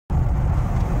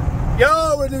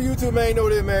Yo, what do YouTube, man? You know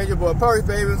this, man. Your boy Percy,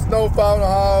 baby. Snowfall in the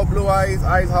hall, blue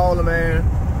ice hauler, man.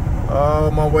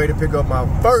 On my way to pick up my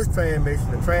first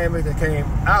transmission. The transmission came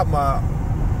out my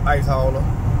ice hauler.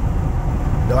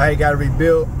 Though I had got it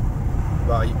rebuilt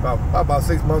about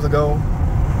 6 months ago.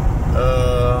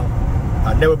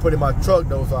 I never put it in my truck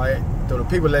though, so the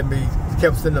people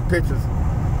kept sending the pictures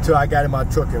till I got in my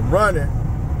truck and running,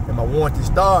 and my warranty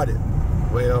started.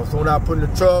 Well, soon I put in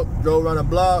the truck, drove around the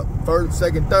block, first,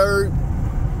 second, third,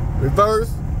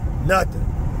 reverse, nothing.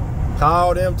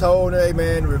 Called them, told them, hey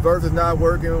man, the reverse is not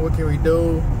working, what can we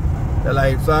do? They're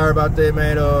like, sorry about that,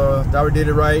 man, thought we did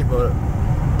it right, but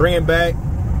bring it back.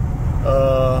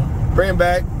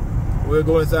 We'll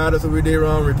go inside us, what we did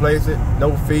wrong, replace it,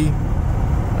 no fee.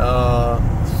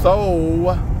 So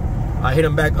I hit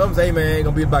them back up and say, hey man, it's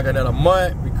gonna be back another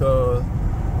month because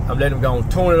I'm letting them go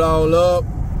and tune it all up.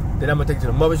 Then I'm gonna take it to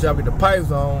the mother shop, get the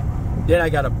pipes on. Then I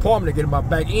got an appointment to get my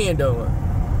back end done.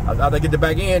 After I get the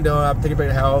back end done, I'll take it back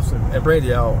to the house and bring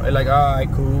it out. They're like, all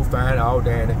right, cool, fine, all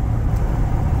dandy.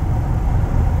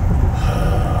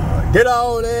 Did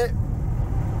all that,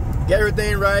 get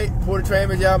everything right, pull the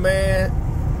transmission out, man.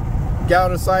 Got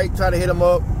on the site, try to hit them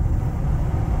up.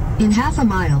 In half a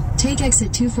mile, take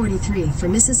exit 243 for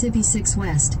Mississippi 6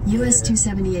 West, US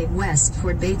 278 West,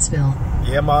 Fort Batesville.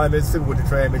 Yeah, I'm all in Mississippi with the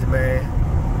transmission, man.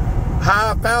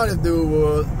 How I found this dude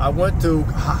was I went to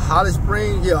Holly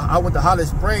Springs. Yeah, I went to Holly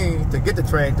Springs to get the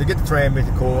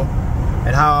transmission core.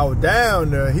 And how I was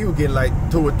down there, he was getting like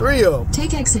 2 or 3 of them.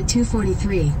 Take exit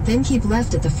 243, then keep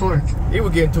left at the fork. He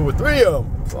was getting 2 or 3 of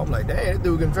them. So I'm like, damn, this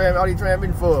dude getting all these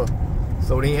transmissions for.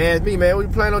 So then he asked me, man, what you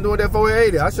planning on doing that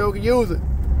 480? I sure can use it.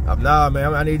 I'm nah,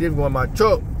 man, I need this to go in my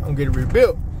truck. I'm getting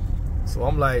rebuilt. So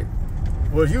I'm like,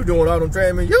 what you doing all them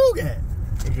transmissions you got?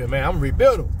 He said, man, I'm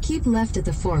rebuilding. Keep left at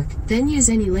the fork, then use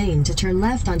any lane to turn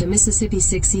left onto Mississippi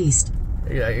 6 East.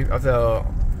 Yeah, I said,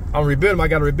 I'm rebuilding. I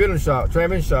got a rebuilding shop,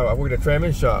 transmission shop. I work at a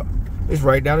transmission shop. It's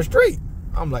right down the street.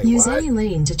 I'm like, use what? any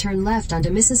lane to turn left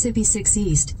onto Mississippi 6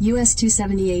 East, US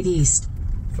 278 East.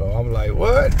 So I'm like,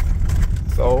 what?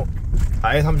 So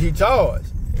I asked how much he charged.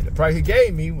 And the price he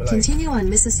gave me was like, continue on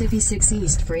Mississippi 6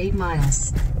 East for 8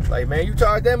 miles. Like, man, you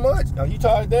charge that much? Now you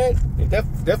charge that?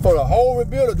 That's for the whole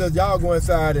rebuild, or does y'all go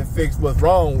inside and fix what's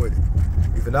wrong with it?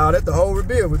 He said, nah, that's the whole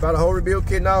rebuild. We bought a whole rebuild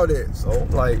kit and all that. So I'm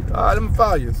like, all right, let me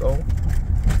follow you. So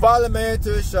follow the man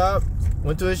to his shop.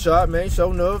 Went to his shop, man,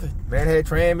 sure enough. Man had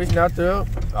transmission out there.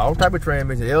 All type of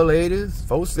transmission. L80s,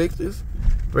 460s,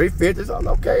 350s. I'm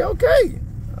like, okay.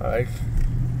 All right.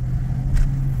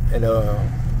 And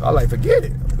I like, forget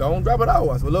it. Go on, drop it off.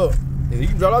 I said, look, you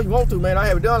can drop it off if you want to, man. I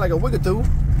have it done like a week or two.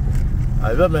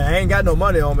 I said, man, I ain't got no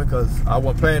money on me because I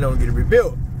wasn't planning on getting it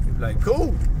rebuilt. He was like,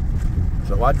 cool.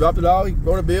 So I dropped it off. He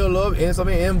wrote a bill up, and some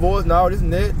invoice and all this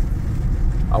and that.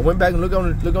 I went back and looked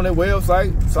on their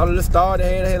website, saw the star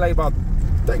they had like about,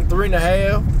 I think,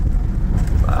 3.5.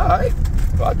 All right.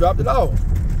 So I dropped it off.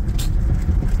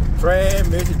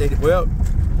 Transmission, that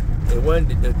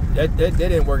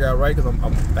didn't work out right because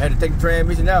I had to take the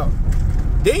transmission out.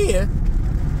 Then,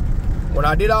 when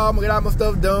I get all my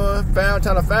stuff done, trying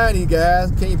to find these guys,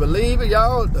 can you believe it,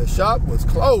 y'all? The shop was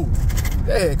closed.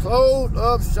 They had closed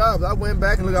up shops. I went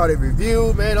back and looked at all their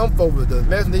reviews. Man, them folks was just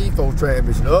messing these folks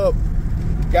transmission up.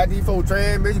 Got these folks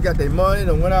transmission, got their money,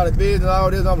 and went out of business and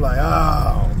all this. I'm like,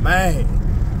 oh, man.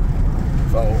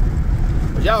 So,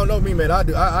 but y'all know me, man.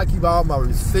 I keep all my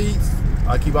receipts.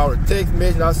 I keep all the text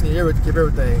messages. I keep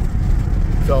everything.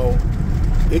 So,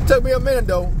 it took me a minute,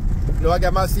 though. You know, I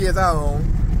got my CSI on.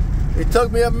 It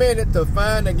took me a minute to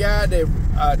find the guy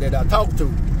that I talked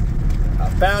to. I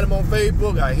found him on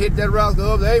Facebook. I hit that route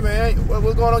up. Hey, man,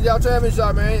 what's going on y'all transmission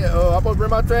shop, man? I'm supposed to bring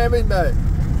my transmission back.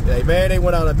 Hey, man, they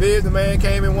went out of business, man.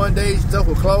 Came in one day, stuff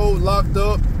was closed, locked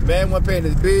up. Man wasn't paying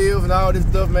his bills and all this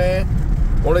stuff, man.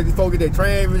 Won't let these folks get their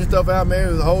transmission stuff out, man.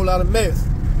 It was a whole lot of mess.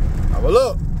 Well,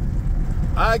 look,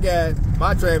 I got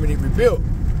my transmission rebuilt.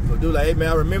 So, dude, like, hey,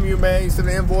 man, I remember you, man. You sent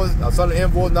the invoice. I saw the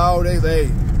invoice and all this. Hey,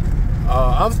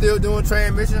 I'm still doing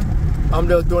transmission. I'm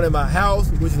just doing it in my house,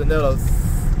 which is another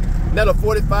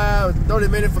 45, 30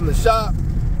 minutes from the shop.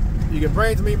 You can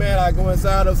bring it to me, man. I go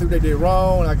inside them, see what they did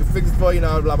wrong. I can fix it for you,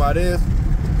 blah, blah, this.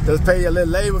 Just pay a little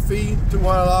labor fee,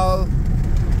 $200.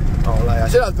 Oh, like, I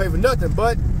should have paid for nothing,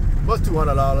 but what's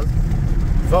 $200?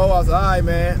 So I said, all right,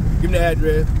 man, give me the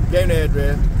address. Gave him the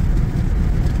address.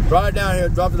 Brought it down here,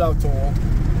 dropped it off to him.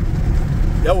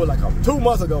 That was like 2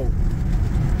 months ago.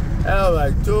 That was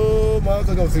like 2 months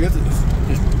ago. See,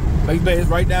 it's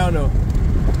right down there.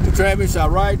 The transmission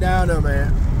shop right down there,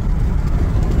 man.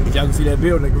 Y'all can see that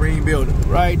building, the green building,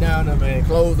 right down there, man,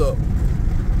 closed up.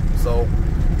 So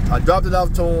I dropped it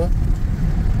off to him.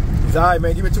 He said, all right,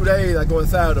 man, give me 2 days. I go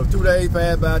inside of 2 days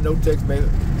passed by, no text, man.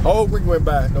 Whole week went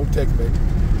by, no text, man.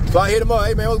 So I hit him up,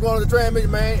 hey, man, what's going on with the transmission,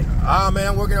 man? Ah, man,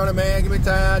 I'm working on it, man. Give me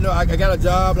time. No, I got a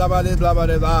job, blah, blah, this, blah, blah,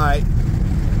 this. All right.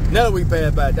 Another week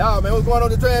passed by. Dog, man, what's going on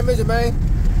with the transmission, man?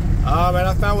 Ah, man,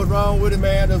 I found what's wrong with it,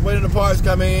 man. Just waiting the parts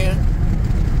come in.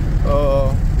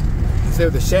 He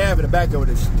said the shaft in the back of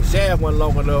it, the shaft wasn't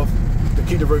long enough to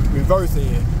keep the reverse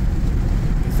in.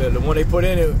 He said the one they put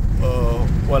in it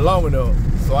wasn't long enough.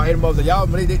 So I hit him up and said, y'all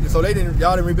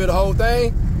didn't rebuild the whole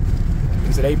thing?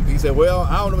 He said, well,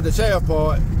 I don't know what the shaft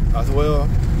part. I said, well,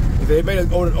 he said they made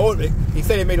an order. He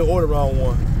said they made the order wrong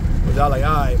one. Which I was like,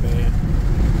 all right, man.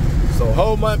 So a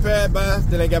whole month passed by,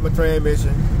 still ain't got my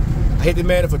transmission. I hit the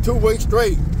man for 2 weeks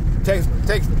straight. Text me.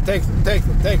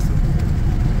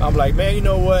 I'm like, man, you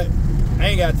know what? I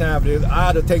ain't got time for this.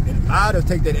 I'd have take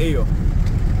that L.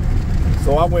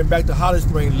 So I went back to Holly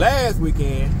Springs last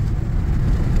weekend,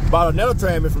 bought another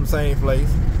transmission from the same place.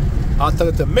 I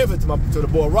took it to Memphis to the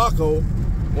boy Rocco,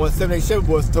 one 78 Chevy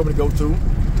boys told me to go to,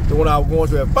 the one I was going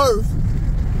to at first.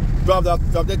 Dropped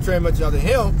that transmission out to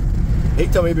him. He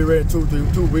told me he'd be ready in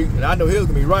 2 weeks, and I know he was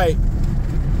gonna be right.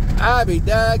 I be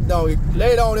daggone.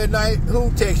 Later on that night,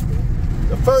 who texted me?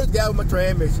 The first guy with my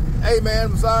transmission. Hey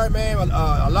man, I'm sorry man,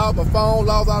 I lost my phone,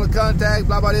 lost all the contacts,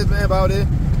 blah blah this, man, blah this.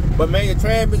 But man, your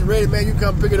transmission ready, man, you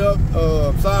come pick it up.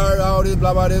 Sorry, all this,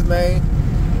 blah blah this, man.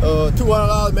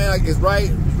 $200, man, like it's right,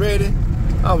 it's ready.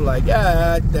 I'm like,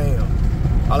 god damn.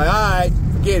 I'm like, alright,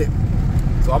 forget it.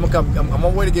 So I'm on my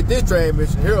way to get this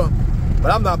transmission here,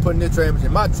 but I'm not putting this transmission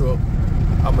in my truck.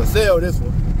 I'm gonna sell this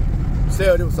one.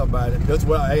 Sell it with somebody. That's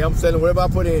what I'm selling whatever I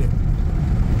put in it.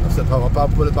 I'll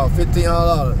probably put about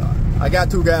 $1,500. I got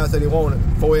 2 guys that they want it.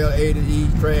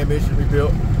 4L80E transmission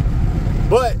rebuilt.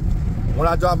 But when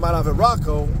I dropped mine off at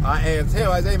Rocco, I asked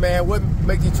him, I said, hey man, what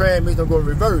makes these transmissions go in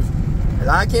reverse? And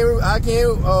I can't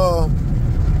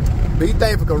be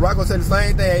thankful because Rocco said the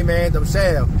same thing, hey man, them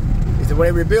shafts. He said when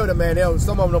they rebuild it, man,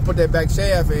 some of them don't put that back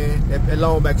shaft in, that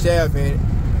long back shaft in,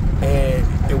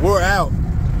 and it wore out.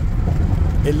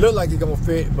 It looked like it's gonna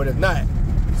fit, but it's not.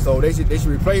 So they should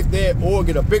replace that or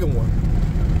get a bigger one.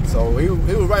 So he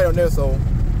was right on there. So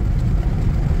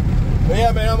but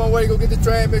yeah, man, I'm on my way to go get the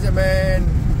transmission, man.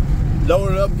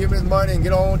 Load it up, give me his money, and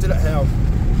get on to the house.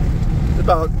 It's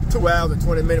about 2 hours and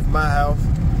 20 minutes from my house.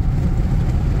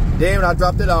 Then when I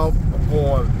dropped it off, I'm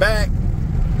going back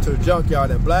to the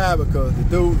junkyard in Blythe because the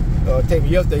dude take me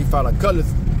yesterday. He found a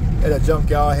Cutlass at a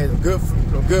junkyard, had some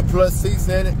good plus seats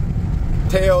in it,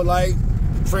 tail light.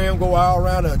 Trim go all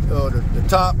around the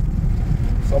top.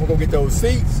 So I'm gonna go get those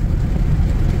seats,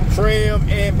 trim,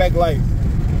 and backlight.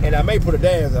 And I may put a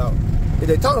dash out. If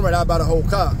they talking right out about the whole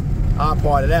car, I'll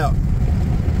part it out.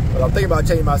 But I'm thinking about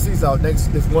changing my seats out this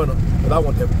winter. But I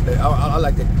want I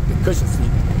like the cushion seat.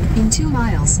 In 2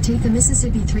 miles, take the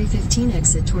Mississippi 315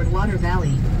 exit toward Water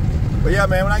Valley. But yeah,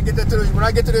 man, when I get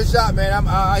to this shop, man,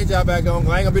 I hit y'all back on.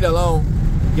 I ain't gonna be that long.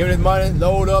 Give me this money,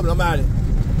 load up, and I'm out of it.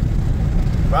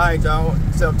 Right, y'all.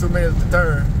 Except 2 minutes to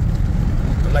turn.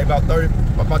 Like about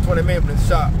 20 minutes from this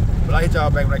shop. But I hit y'all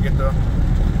back when I get there.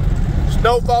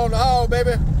 Snowfall in the hall,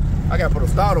 baby. I gotta put a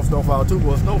starter snowfall too,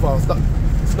 boy. Snowfall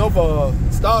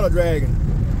starter dragging.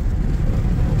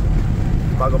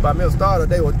 If I go buy me a starter,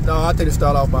 I'll take the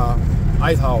starter off my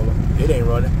ice hauler. It ain't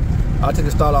running. I'll take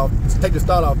the starter off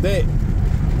that,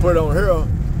 put it on here,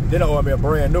 then I'll order me a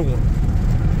brand new one.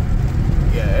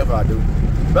 Yeah, if I do.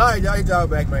 But alright, y'all, hit y'all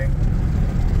back, man.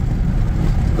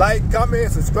 Like,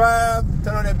 comment, subscribe,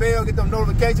 turn on that bell, get them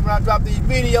notifications when I drop these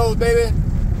videos, baby.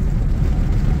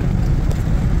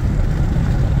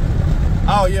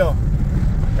 Oh, yeah.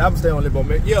 I'm staying on a little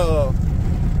bit. Yeah.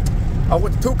 I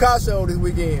went to 2 car shows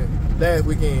last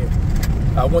weekend.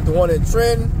 I went to one in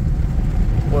Trenton.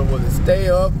 What was it?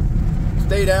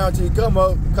 Stay down till you come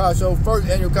up. Car show, first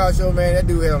annual car show, man. That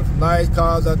dude had some nice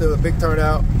cars out there, a big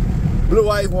turnout. Blue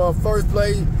Ice won first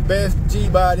place, best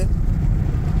G-body.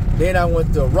 Then I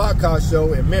went to a rock car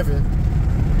show in Memphis.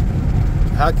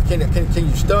 How can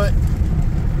you stunt?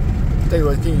 Tell you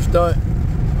what, can you stunt?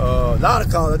 A lot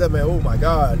of cars out there, man. Oh my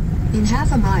God. In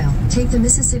half a mile, take the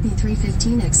Mississippi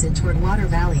 315 exit toward Water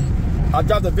Valley. I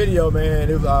dropped a video, man.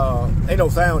 It was ain't no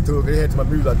sound to it because it had too much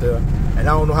music out there, and I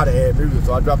don't know how to add music,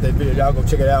 so I dropped that video. Y'all go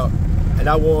check it out. And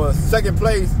I won second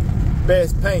place,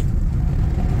 best paint.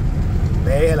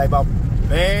 Man, it had like about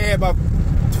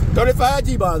 35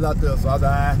 G-bars out there, so I was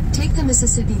like, Take the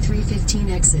Mississippi 315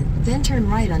 exit, then turn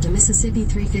right onto Mississippi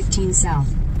 315 South.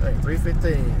 Hey,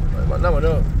 315, my number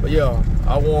up. But yeah,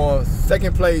 I won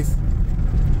second place,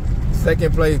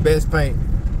 best paint.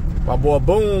 My boy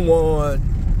Boom won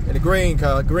in the green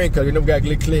color. You know, we got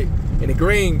Glick Click in the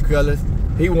green colors.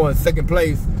 He won second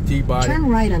place, T-Body. Turn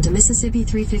right onto Mississippi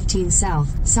 315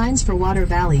 South. Signs for Water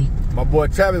Valley. My boy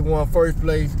Travis won first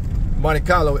place, Monte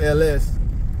Carlo LS.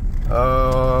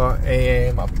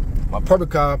 And my purple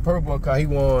car, he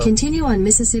won. Continue on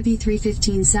Mississippi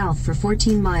 315 South for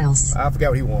 14 miles. I forgot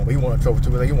what he won, but he won a trophy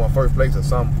too. I think he won first place or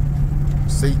something.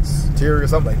 Seats, interior,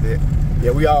 something like that.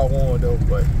 Yeah, we all won though,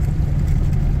 but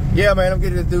yeah, man, I'm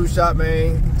getting this dude shot,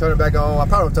 man. Turn it back on. I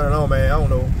probably don't turn it on, man. I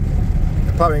don't know.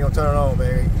 I probably ain't gonna turn it on,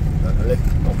 man.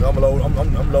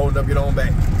 I'm loading up, get on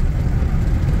back.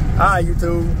 All right,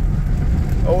 YouTube.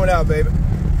 Over and out, baby.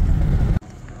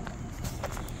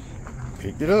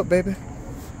 Picked it up, baby.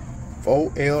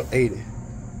 4L80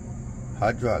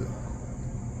 hydraulic,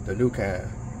 the new kind.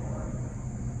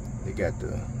 They got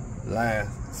the line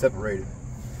separated.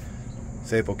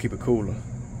 Said for keep it cooler.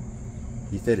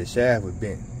 He said the shaft was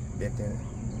bent in it.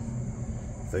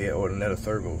 So he had ordered another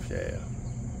servo shaft.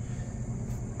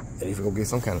 And he's gonna go get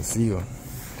some kind of seal.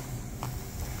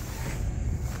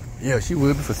 Yeah, she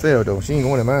will be for sale though. She ain't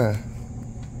going to mine.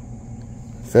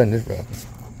 Selling this rapper.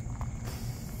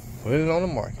 Put it on the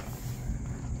market.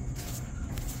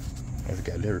 That's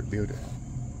got lyric builder.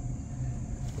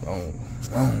 Long.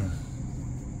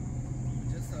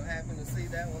 Just so happened to see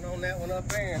that one on that one up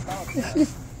there and thought about it.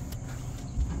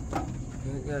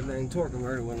 That dang torque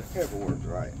converter when it ever worked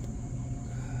right.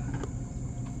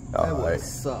 That would have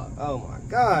sucked. Oh my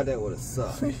God, that would have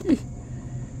sucked.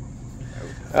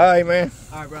 Alright, man.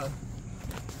 Alright, brother.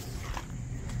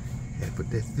 Gotta put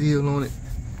that seal on it.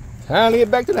 Time to get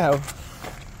back to the house.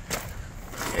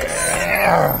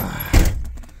 Yeah.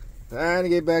 Time to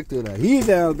get back to the heat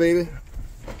house, baby. If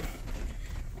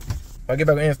I get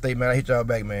back on interstate, man, I'll hit y'all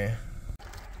back, man.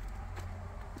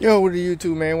 Yo, with the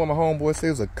YouTube, man, one of my homeboys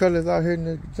says the colors out here in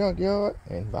the junkyard.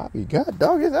 And Bobby got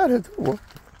dog is out here too, boy.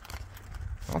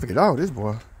 I forget all this, boy.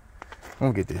 I'm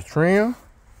gonna get this trim.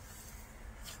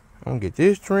 I'm gonna get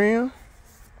this trim.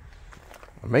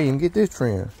 I may even get this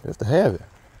trim just to have it.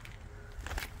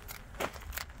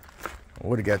 I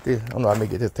would've got this. I don't know, I may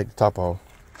get this, take the top off.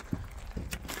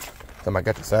 Somebody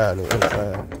got the side, the other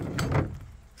side.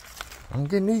 I'm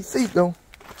getting these seats though.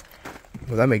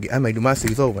 Cause I may do my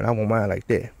seats over and I want mine like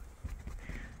that.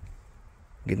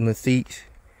 Get my seats,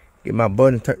 get my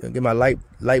buttons, get my light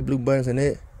blue buttons in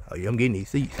it. Oh yeah, I'm getting these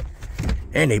seats.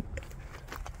 And they,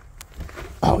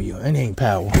 oh yeah, and they ain't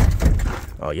power.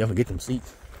 Oh yeah, I'm gonna get them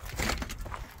seats.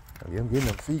 Oh yeah, I'm getting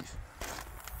them seats.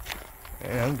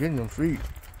 Yeah, I'm getting them seats.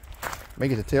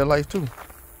 Make it the tail lights too.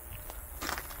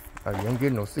 Oh yeah, I'm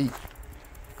getting those seats.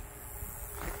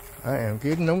 I am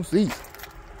getting them seats.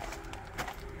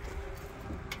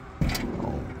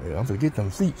 Oh yeah, I'm gonna get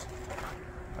them seats.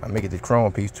 I make it the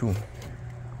chrome piece too.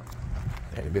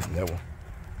 Had to miss that one.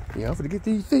 Yeah, I'm gonna get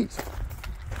these seats.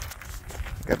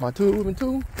 Got my tool with me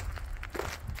too.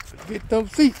 Get them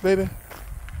seats, baby.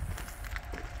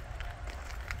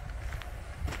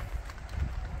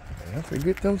 I'm gonna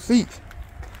get them seats.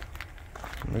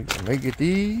 Make it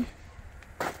these.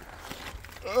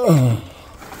 Oh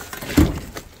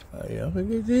yeah, I'm gonna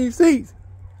get these seats.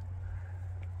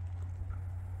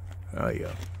 Oh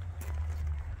yeah.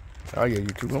 Oh yeah,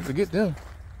 YouTube, don't forget them.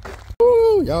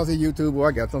 Ooh, y'all see YouTube, boy,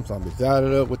 I got something beside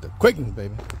it up with the quickness,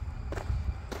 baby.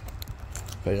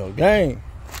 Play no game.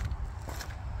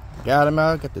 Got him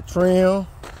out, got the trim.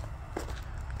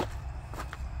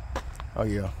 Oh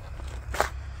yeah.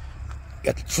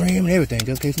 Got the trim and everything,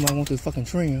 just in case somebody wants this fucking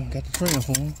trim. Got the trim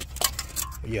for him.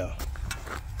 But yeah.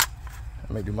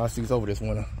 I may do my seats over this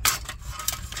winter.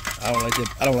 I don't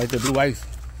like that blue ice.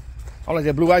 I don't like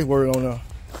that blue ice word on there.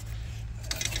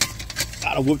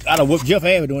 I'd have whooped Jeff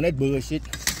Abbott doing that bullshit.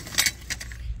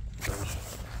 So,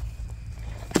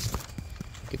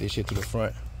 get this shit to the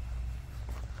front.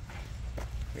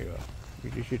 Yeah,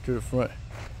 get this shit to the front.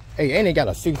 Hey, and they got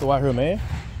a 6.0 out here, man.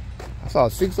 I saw a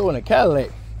 6.0 in a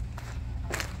Cadillac.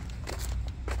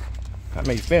 I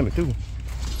made family too.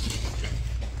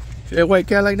 See that white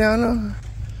Cadillac down there?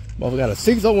 Motherfucker got a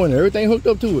 6.0 in there, everything hooked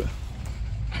up to it.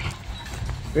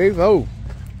 6.0.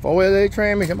 4LA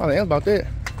transmission, I'm about that.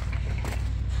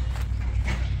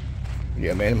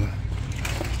 Yeah, man.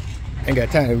 Ain't got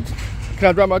time. Can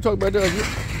I drive my truck back there?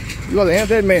 You got to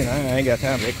answer that, man. I ain't got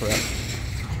time for that crap.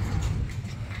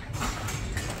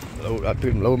 I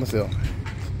took him load myself.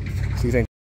 See,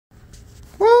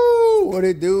 woo! What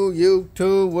it do,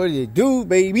 YouTube? What it do,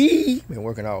 baby? Been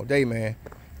working all day, man.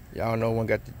 Y'all know one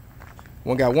got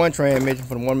one transmission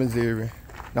from one Mississippi.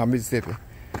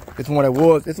 This one that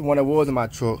was in my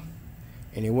truck,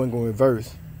 and it wasn't going to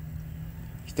reverse.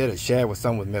 Instead of shaft was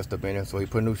something was messed up in it, so he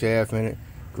put a new shaft in it,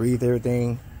 greased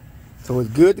everything. So it's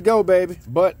good to go, baby.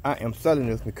 But I am selling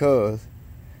this because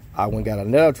I went and got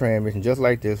another transmission just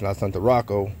like this, and I sent to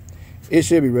Rocco. It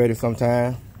should be ready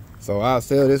sometime. So I'll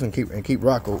sell this and keep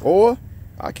Rocco, or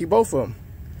I'll keep both of them.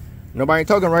 Nobody ain't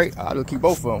talking right. I'll just keep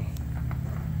both of them.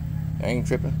 I ain't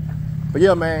tripping. But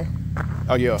yeah, man.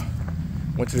 Oh yeah.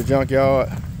 Went to the junkyard,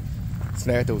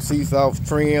 snagged those seats off,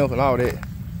 trims, and all that.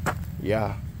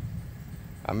 Yeah.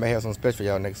 I may have some special for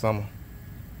y'all next summer.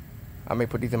 I may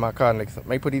put these in my car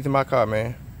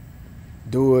man.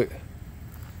 Do it.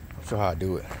 I'm sure how I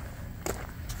do it.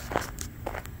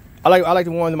 I like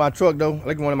the ones in my truck though. I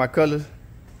like the one in my colors.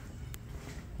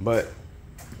 But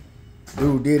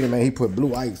dude did it, man. He put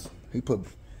blue ice. He put,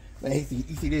 man,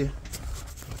 you see this?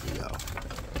 Y'all.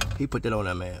 He put that on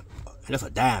there, man. And that's a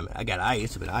diamond. I got ice.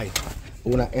 It's been ice.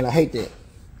 And I hate that.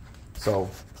 So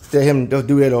tell him just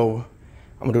do that over.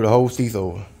 I'm gonna do the whole seats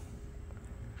over.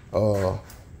 I'm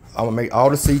gonna make all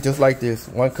the seats just like this,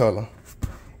 one color.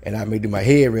 And I may do my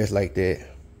headrest like that.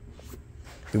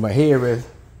 Do my headrest.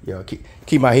 Yo,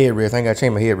 keep my headrest. I ain't gotta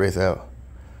change my headrest out.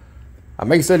 I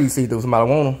may sell these seats though. Somebody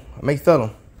want them. I may sell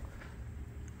them.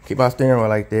 Keep my steering wheel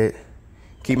like that.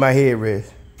 Keep my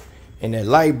headrest. And that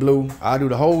light blue, I'll do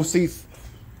the whole seats.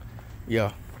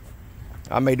 Yeah.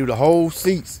 I may do the whole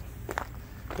seats.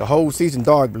 The whole seats in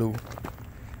dark blue.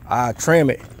 I trim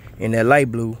it in that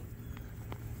light blue.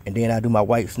 And then I do my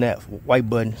white snaps, white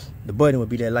buttons. The button would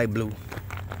be that light blue.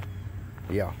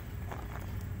 Yeah.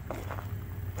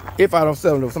 If I don't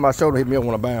sell them, somebody's shoulder hit me up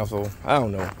when I buy them, so I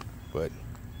don't know. But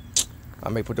I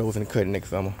may put those in the cut next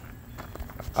summer.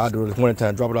 I'll do it this winter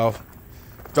time, drop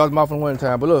them off in the winter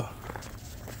time. But look,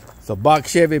 it's a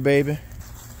box Chevy, baby.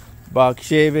 Box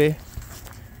Chevy,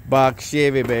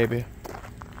 baby.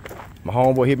 My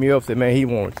homeboy hit me up, said, man, he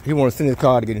want to send his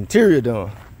car to get interior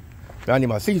done. But I need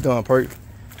my seats done, perk.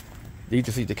 These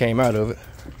the seats that came out of it.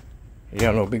 You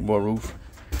don't know, big boy roof.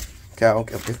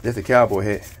 That's a cowboy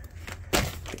hat.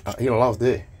 He done lost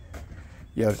that.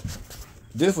 Yeah,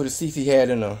 this was the seats he had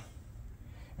in there,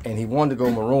 and he wanted to go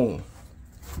maroon.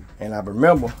 And I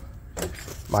remember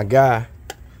my guy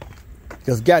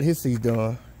just got his seats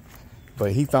done,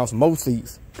 but he found some more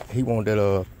seats. He wanted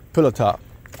that pillow top,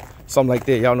 something like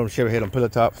that. Y'all know the Chevy had them pillow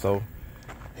top, so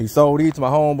he sold these to my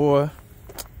homeboy.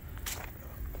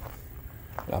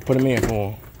 I put them in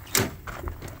for him.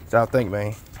 What y'all think,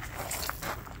 man?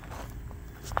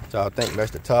 What y'all think?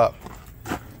 That's the top.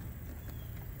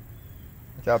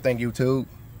 What y'all think, YouTube?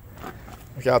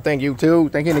 What y'all think,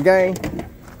 YouTube? Think in the game?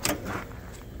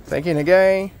 Think in the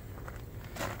game?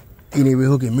 He didn't even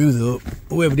hook his music up.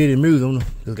 Whoever did his music on them,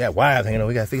 just got wires hanging on.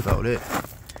 We got to fix all that.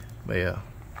 But yeah,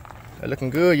 that looking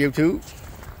good, YouTube.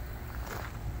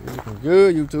 Looking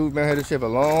good, YouTube. Man, I had this shit for a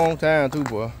long time too,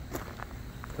 boy.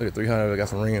 Look at 300. I got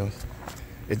some rims.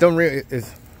 If them rims,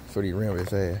 it's for these rims.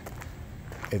 It's sad.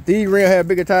 If these rims had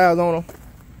bigger tires on them,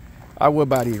 I would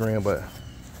buy these rims, but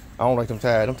I don't like them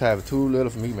tires. Them tires are too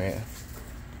little for me, man.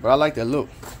 But I like that look.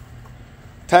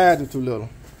 Tires are too little.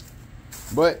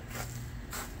 But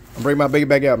I'm bringing my baby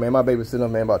back out, man. My baby's sitting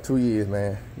up, man, about 2 years,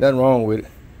 man. Nothing wrong with it.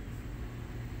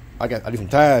 I need some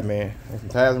tires, man. I need some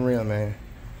tires and rims, man.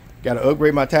 Got to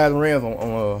upgrade my tires and rims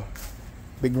on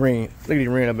Big Green. Look at these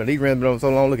rims. These rims been on so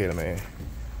long. Look at them, man.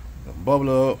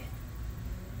 Bubble up.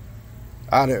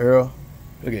 Out of Earl.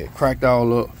 Look at it. Cracked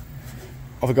all up.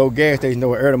 Off a go gas station,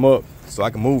 though, air them up so I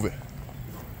can move it.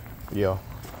 Yeah.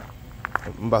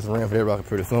 I'm about to ram for that rocket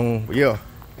pretty soon. But yeah.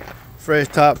 Fresh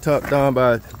top done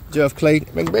by Jeff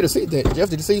Clayton. Man, you better see that. Jeff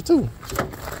did the seat too.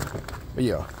 But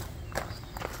yeah.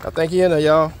 I think he in there,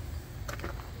 y'all.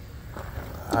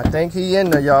 I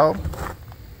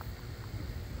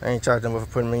ain't charged them for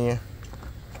putting me in.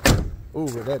 Ooh,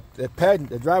 that patent,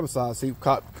 the driver's side seat,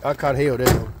 I caught hell there.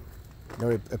 You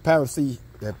know, the power seat,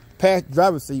 the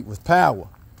driver's seat was power.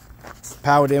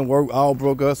 Power didn't work, all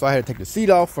broke up, so I had to take the seat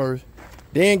off first,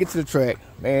 then get to the track.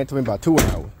 Man, it took me about 2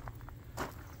 hours.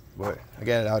 But I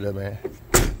got it out there, man.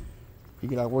 You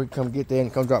get out of work, come get there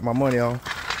and come drop my money off.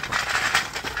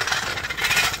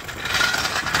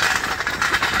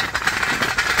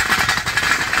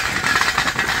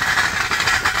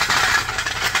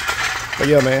 But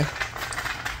yeah, man.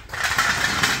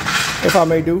 If I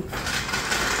may do,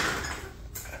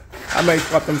 I may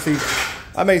swap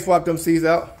them seats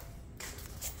out.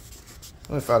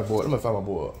 Let me fire the board. Let me fire my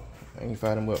board. I ain't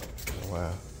fired them up. Oh,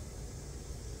 wow.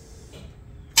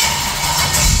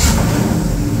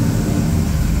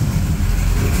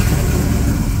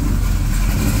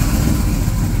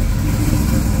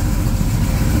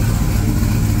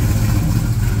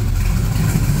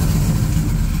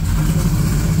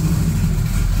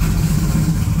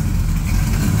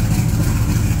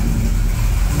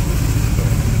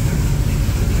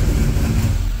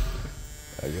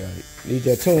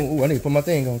 need that tune. Ooh, I need to put my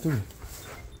thing on too.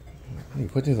 I need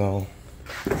to put this on.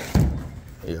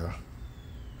 Yeah.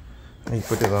 I need to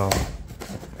put this on.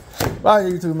 Bye,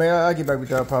 YouTube, man. I'll get back with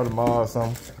y'all probably tomorrow or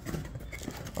something.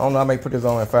 I don't know. I may put this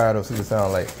on and fire though. See what it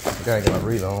sound like. I gotta get my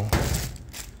breathe on.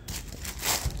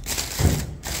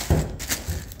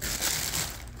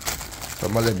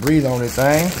 Put my little breathe on this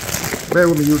thing. Bear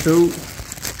with me, YouTube.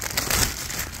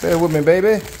 Bear with me,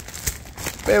 baby.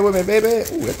 Bear with me, baby.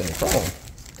 Ooh, that thing's strong.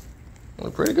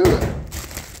 Look pretty good.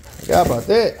 Forgot about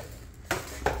that.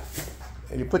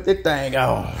 And you put that thing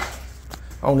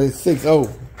on this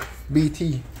 6.0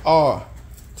 BTR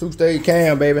 2-stage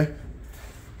cam, baby.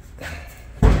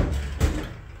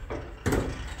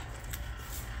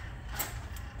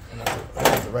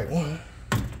 That's the right one.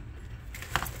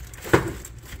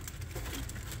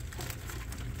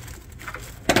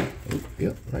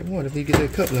 Yep, right one. If you get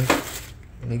that coupler,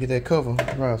 let me get that cover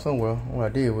around somewhere. What I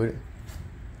did with it.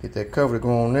 Get that cover to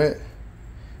go on that.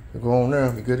 To go on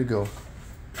there, be good to go.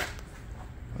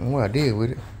 And what I did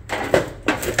with it.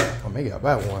 Oh, maybe I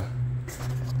bought one.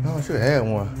 No, I should have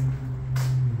had one.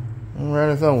 I'm around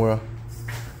there somewhere.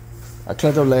 I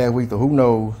cleaned up last week, so who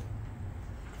knows.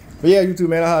 But yeah, YouTube,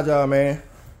 man, I holler y'all, man.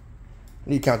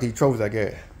 Need to count these trophies I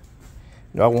got. You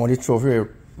know, I won this trophy here at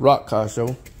Rock Car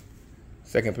Show.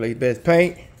 Second place, best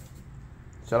paint.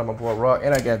 Shout out my boy Rock,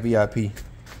 and I got VIP.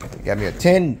 Got me a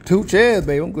 2 chairs,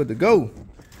 baby. I'm good to go.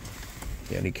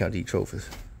 Yeah, I need to count these trophies.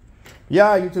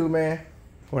 Yeah, YouTube, man.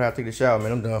 When I take the shower,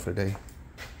 man, I'm done for the day.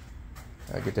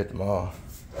 I'll get that tomorrow.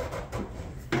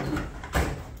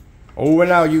 Over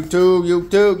now, YouTube.